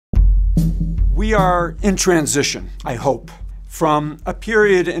We are in transition, I hope, from a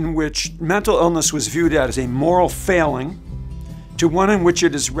period in which mental illness was viewed as a moral failing to one in which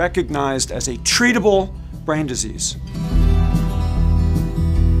it is recognized as a treatable brain disease.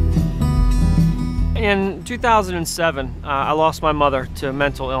 In 2007, I lost my mother to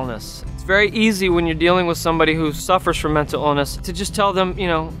mental illness. It's very easy when you're dealing with somebody who suffers from mental illness to just tell them,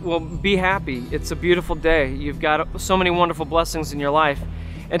 well, be happy. It's a beautiful day. You've got so many wonderful blessings in your life.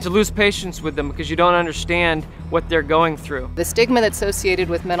 And to lose patience with them because you don't understand what they're going through. The stigma that's associated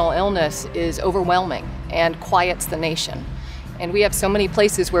with mental illness is overwhelming and quiets the nation. And we have so many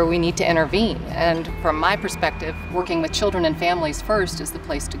places where we need to intervene. And from my perspective, working with children and families first is the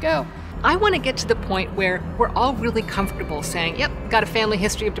place to go. I want to get to the point where we're all really comfortable saying, yep, got a family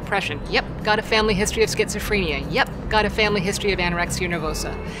history of depression. Yep, got a family history of schizophrenia. Yep, got a family history of anorexia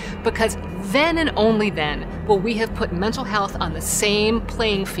nervosa. Because then and only then will we have put mental health on the same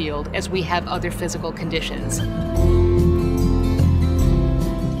playing field as we have other physical conditions.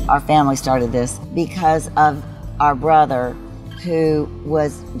 Our family started this because of our brother who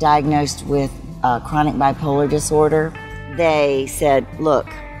was diagnosed with chronic bipolar disorder. They said, look,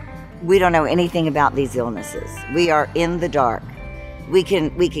 we don't know anything about these illnesses. We are in the dark. We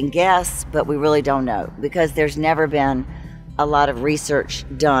can guess, but we really don't know because there's never been a lot of research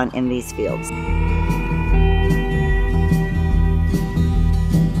done in these fields.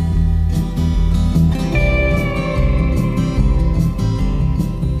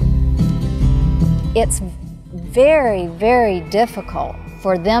 It's very, very difficult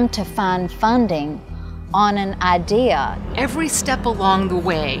for them to find funding on an idea. Every step along the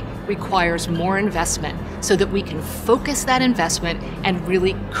way requires more investment so that we can focus that investment and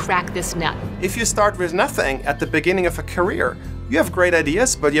really crack this nut. If you start with nothing at the beginning of a career, you have great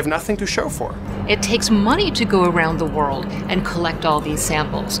ideas, but you have nothing to show for. It takes money to go around the world and collect all these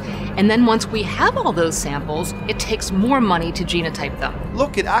samples. And then once we have all those samples, it takes more money to genotype them.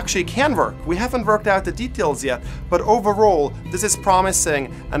 Look, it actually can work. We haven't worked out the details yet, but overall, this is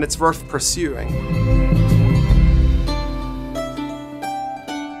promising and it's worth pursuing.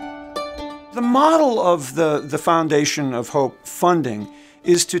 The model of the Foundation of Hope funding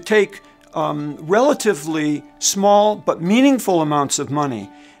is to take relatively small but meaningful amounts of money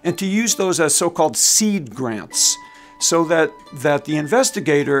and to use those as so-called seed grants so that the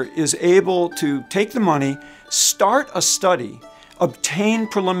investigator is able to take the money, start a study, obtain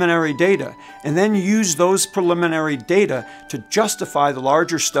preliminary data, and then use those preliminary data to justify the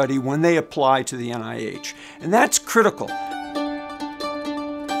larger study when they apply to the NIH. And that's critical.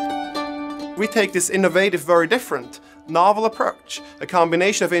 We take this innovative, very different, novel approach, a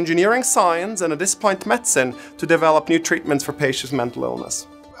combination of engineering science and at this point medicine, to develop new treatments for patients with mental illness.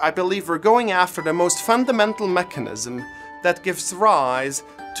 I believe we're going after the most fundamental mechanism that gives rise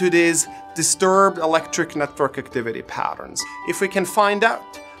to these disturbed electric network activity patterns. If we can find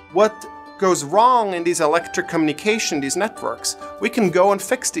out what goes wrong in these electric communication, these networks, we can go and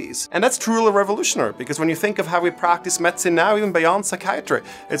fix these. And that's truly revolutionary, because when you think of how we practice medicine now, even beyond psychiatry,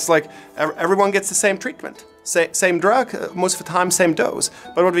 it's like everyone gets the same treatment, same drug, most of the time same dose.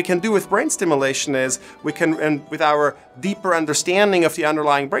 But what we can do with brain stimulation is we can, and with our deeper understanding of the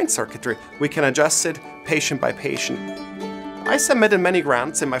underlying brain circuitry, we can adjust it patient by patient. I submitted many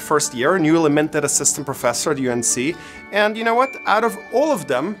grants in my first year, newly minted assistant professor at UNC, and you know what? Out of all of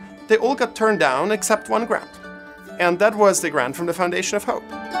them, they all got turned down except one grant. And that was the grant from the Foundation of Hope.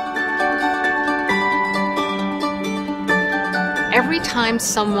 Every time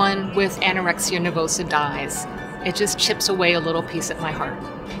someone with anorexia nervosa dies, it just chips away a little piece at my heart.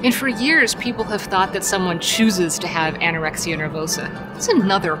 And for years, people have thought that someone chooses to have anorexia nervosa. It's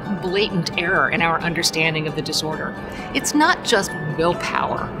another blatant error in our understanding of the disorder. It's not just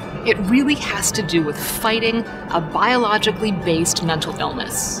willpower. It really has to do with fighting a biologically based mental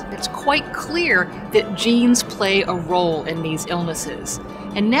illness. It's quite clear that genes play a role in these illnesses.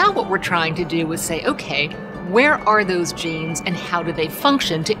 And now what we're trying to do is say, okay, where are those genes and how do they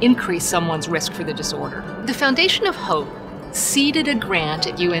function to increase someone's risk for the disorder? The Foundation of Hope seeded a grant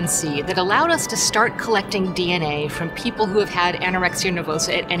at UNC that allowed us to start collecting DNA from people who have had anorexia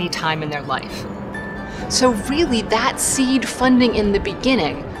nervosa at any time in their life. So really, that seed funding in the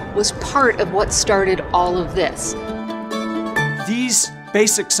beginning was part of what started all of this. These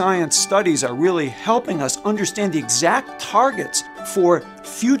basic science studies are really helping us understand the exact targets for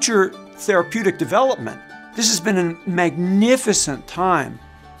future therapeutic development. This has been a magnificent time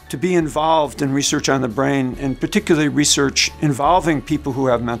to be involved in research on the brain, and particularly research involving people who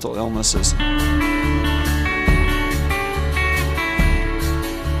have mental illnesses.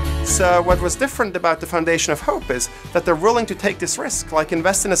 what was different about the Foundation of Hope is that they're willing to take this risk, like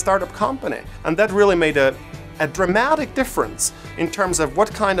invest in a startup company. And that really made a dramatic difference in terms of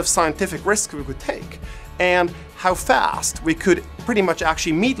what kind of scientific risk we could take and how fast we could pretty much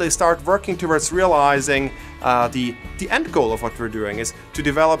actually immediately start working towards realizing the end goal of what we're doing is to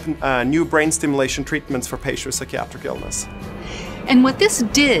develop new brain stimulation treatments for patients with psychiatric illness. And what this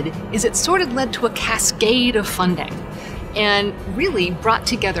did is it sort of led to a cascade of funding and really brought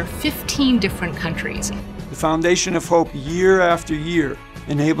together 15 different countries. The Foundation of Hope, year after year,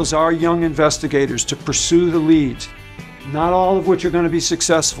 enables our young investigators to pursue the leads, not all of which are going to be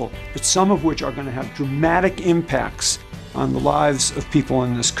successful, but some of which are going to have dramatic impacts on the lives of people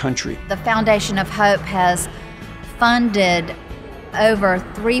in this country. The Foundation of Hope has funded over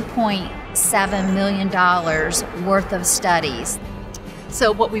 $3.7 million worth of studies.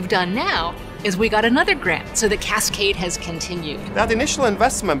 So what we've done now is we got another grant, so the cascade has continued. That initial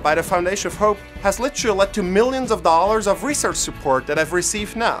investment by the Foundation of Hope has literally led to millions of dollars of research support that I've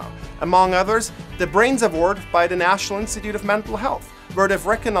received now. Among others, the Brains Award by the National Institute of Mental Health, where they've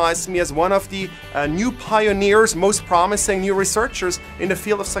recognized me as one of the new pioneers, most promising new researchers in the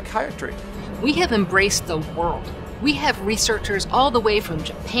field of psychiatry. We have embraced the world. We have researchers all the way from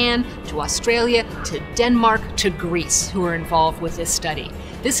Japan to Australia to Denmark to Greece who are involved with this study.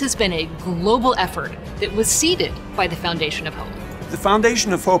 This has been a global effort that was seeded by the Foundation of Hope. The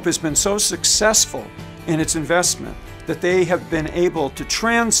Foundation of Hope has been so successful in its investment that they have been able to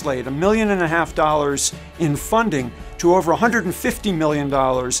translate $1.5 million in funding to over $150 million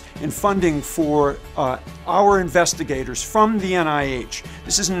in funding for our investigators from the NIH.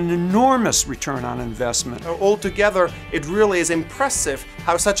 This is an enormous return on investment. Altogether, it really is impressive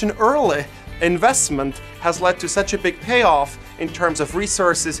how such an early investment has led to such a big payoff in terms of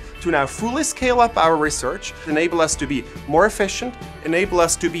resources to now fully scale up our research, enable us to be more efficient, enable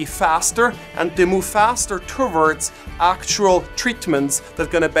us to be faster, and to move faster towards actual treatments that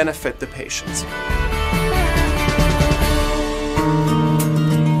are going to benefit the patients.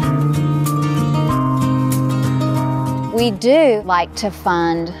 We do like to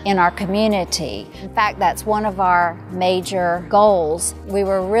fund in our community. In fact, that's one of our major goals. We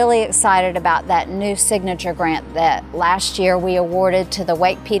were really excited about that new signature grant that last year we awarded to the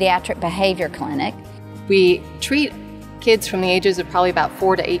Wake Pediatric Behavior Clinic. We treat kids from the ages of probably about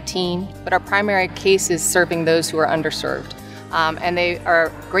 4 to 18, but our primary case is serving those who are underserved. And they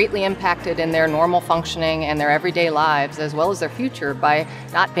are greatly impacted in their normal functioning and their everyday lives, as well as their future, by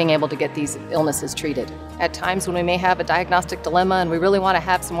not being able to get these illnesses treated. At times when we may have a diagnostic dilemma and we really want to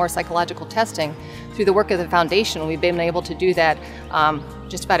have some more psychological testing, through the work of the Foundation, we've been able to do that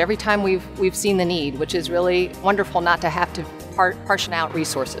just about every time we've seen the need, which is really wonderful not to have to portion out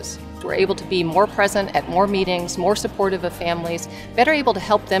resources. We're able to be more present at more meetings, more supportive of families, better able to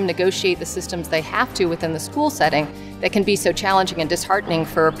help them negotiate the systems they have to within the school setting that can be so challenging and disheartening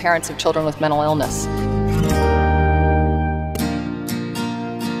for parents of children with mental illness.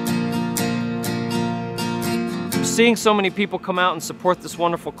 Seeing so many people come out and support this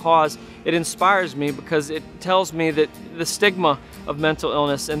wonderful cause, it inspires me because it tells me that the stigma of mental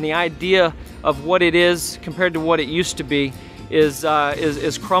illness and the idea of what it is compared to what it used to be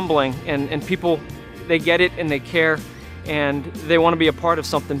is crumbling, and people, they get it and they care and they want to be a part of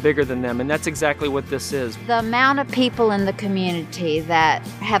something bigger than them, and that's exactly what this is. The amount of people in the community that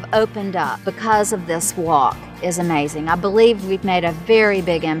have opened up because of this walk is amazing. I believe we've made a very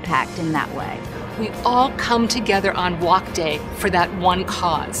big impact in that way. We all come together on Walk Day for that one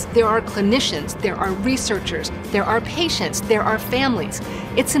cause. There are clinicians, there are researchers, there are patients, there are families.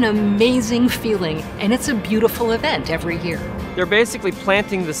 It's an amazing feeling, and it's a beautiful event every year. They're basically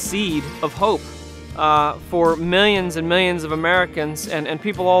planting the seed of hope for millions and millions of Americans and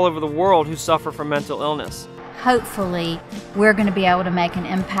people all over the world who suffer from mental illness. Hopefully, we're going to be able to make an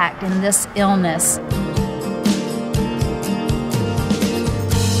impact in this illness.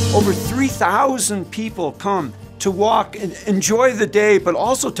 Over 3,000 people come to walk and enjoy the day, but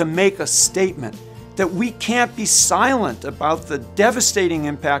also to make a statement that we can't be silent about the devastating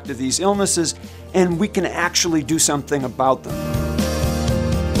impact of these illnesses, and we can actually do something about them.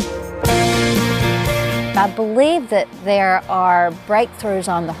 I believe that there are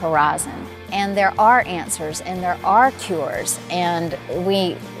breakthroughs on the horizon, and there are answers, and there are cures, and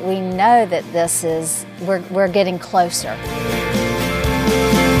we know that we're getting closer.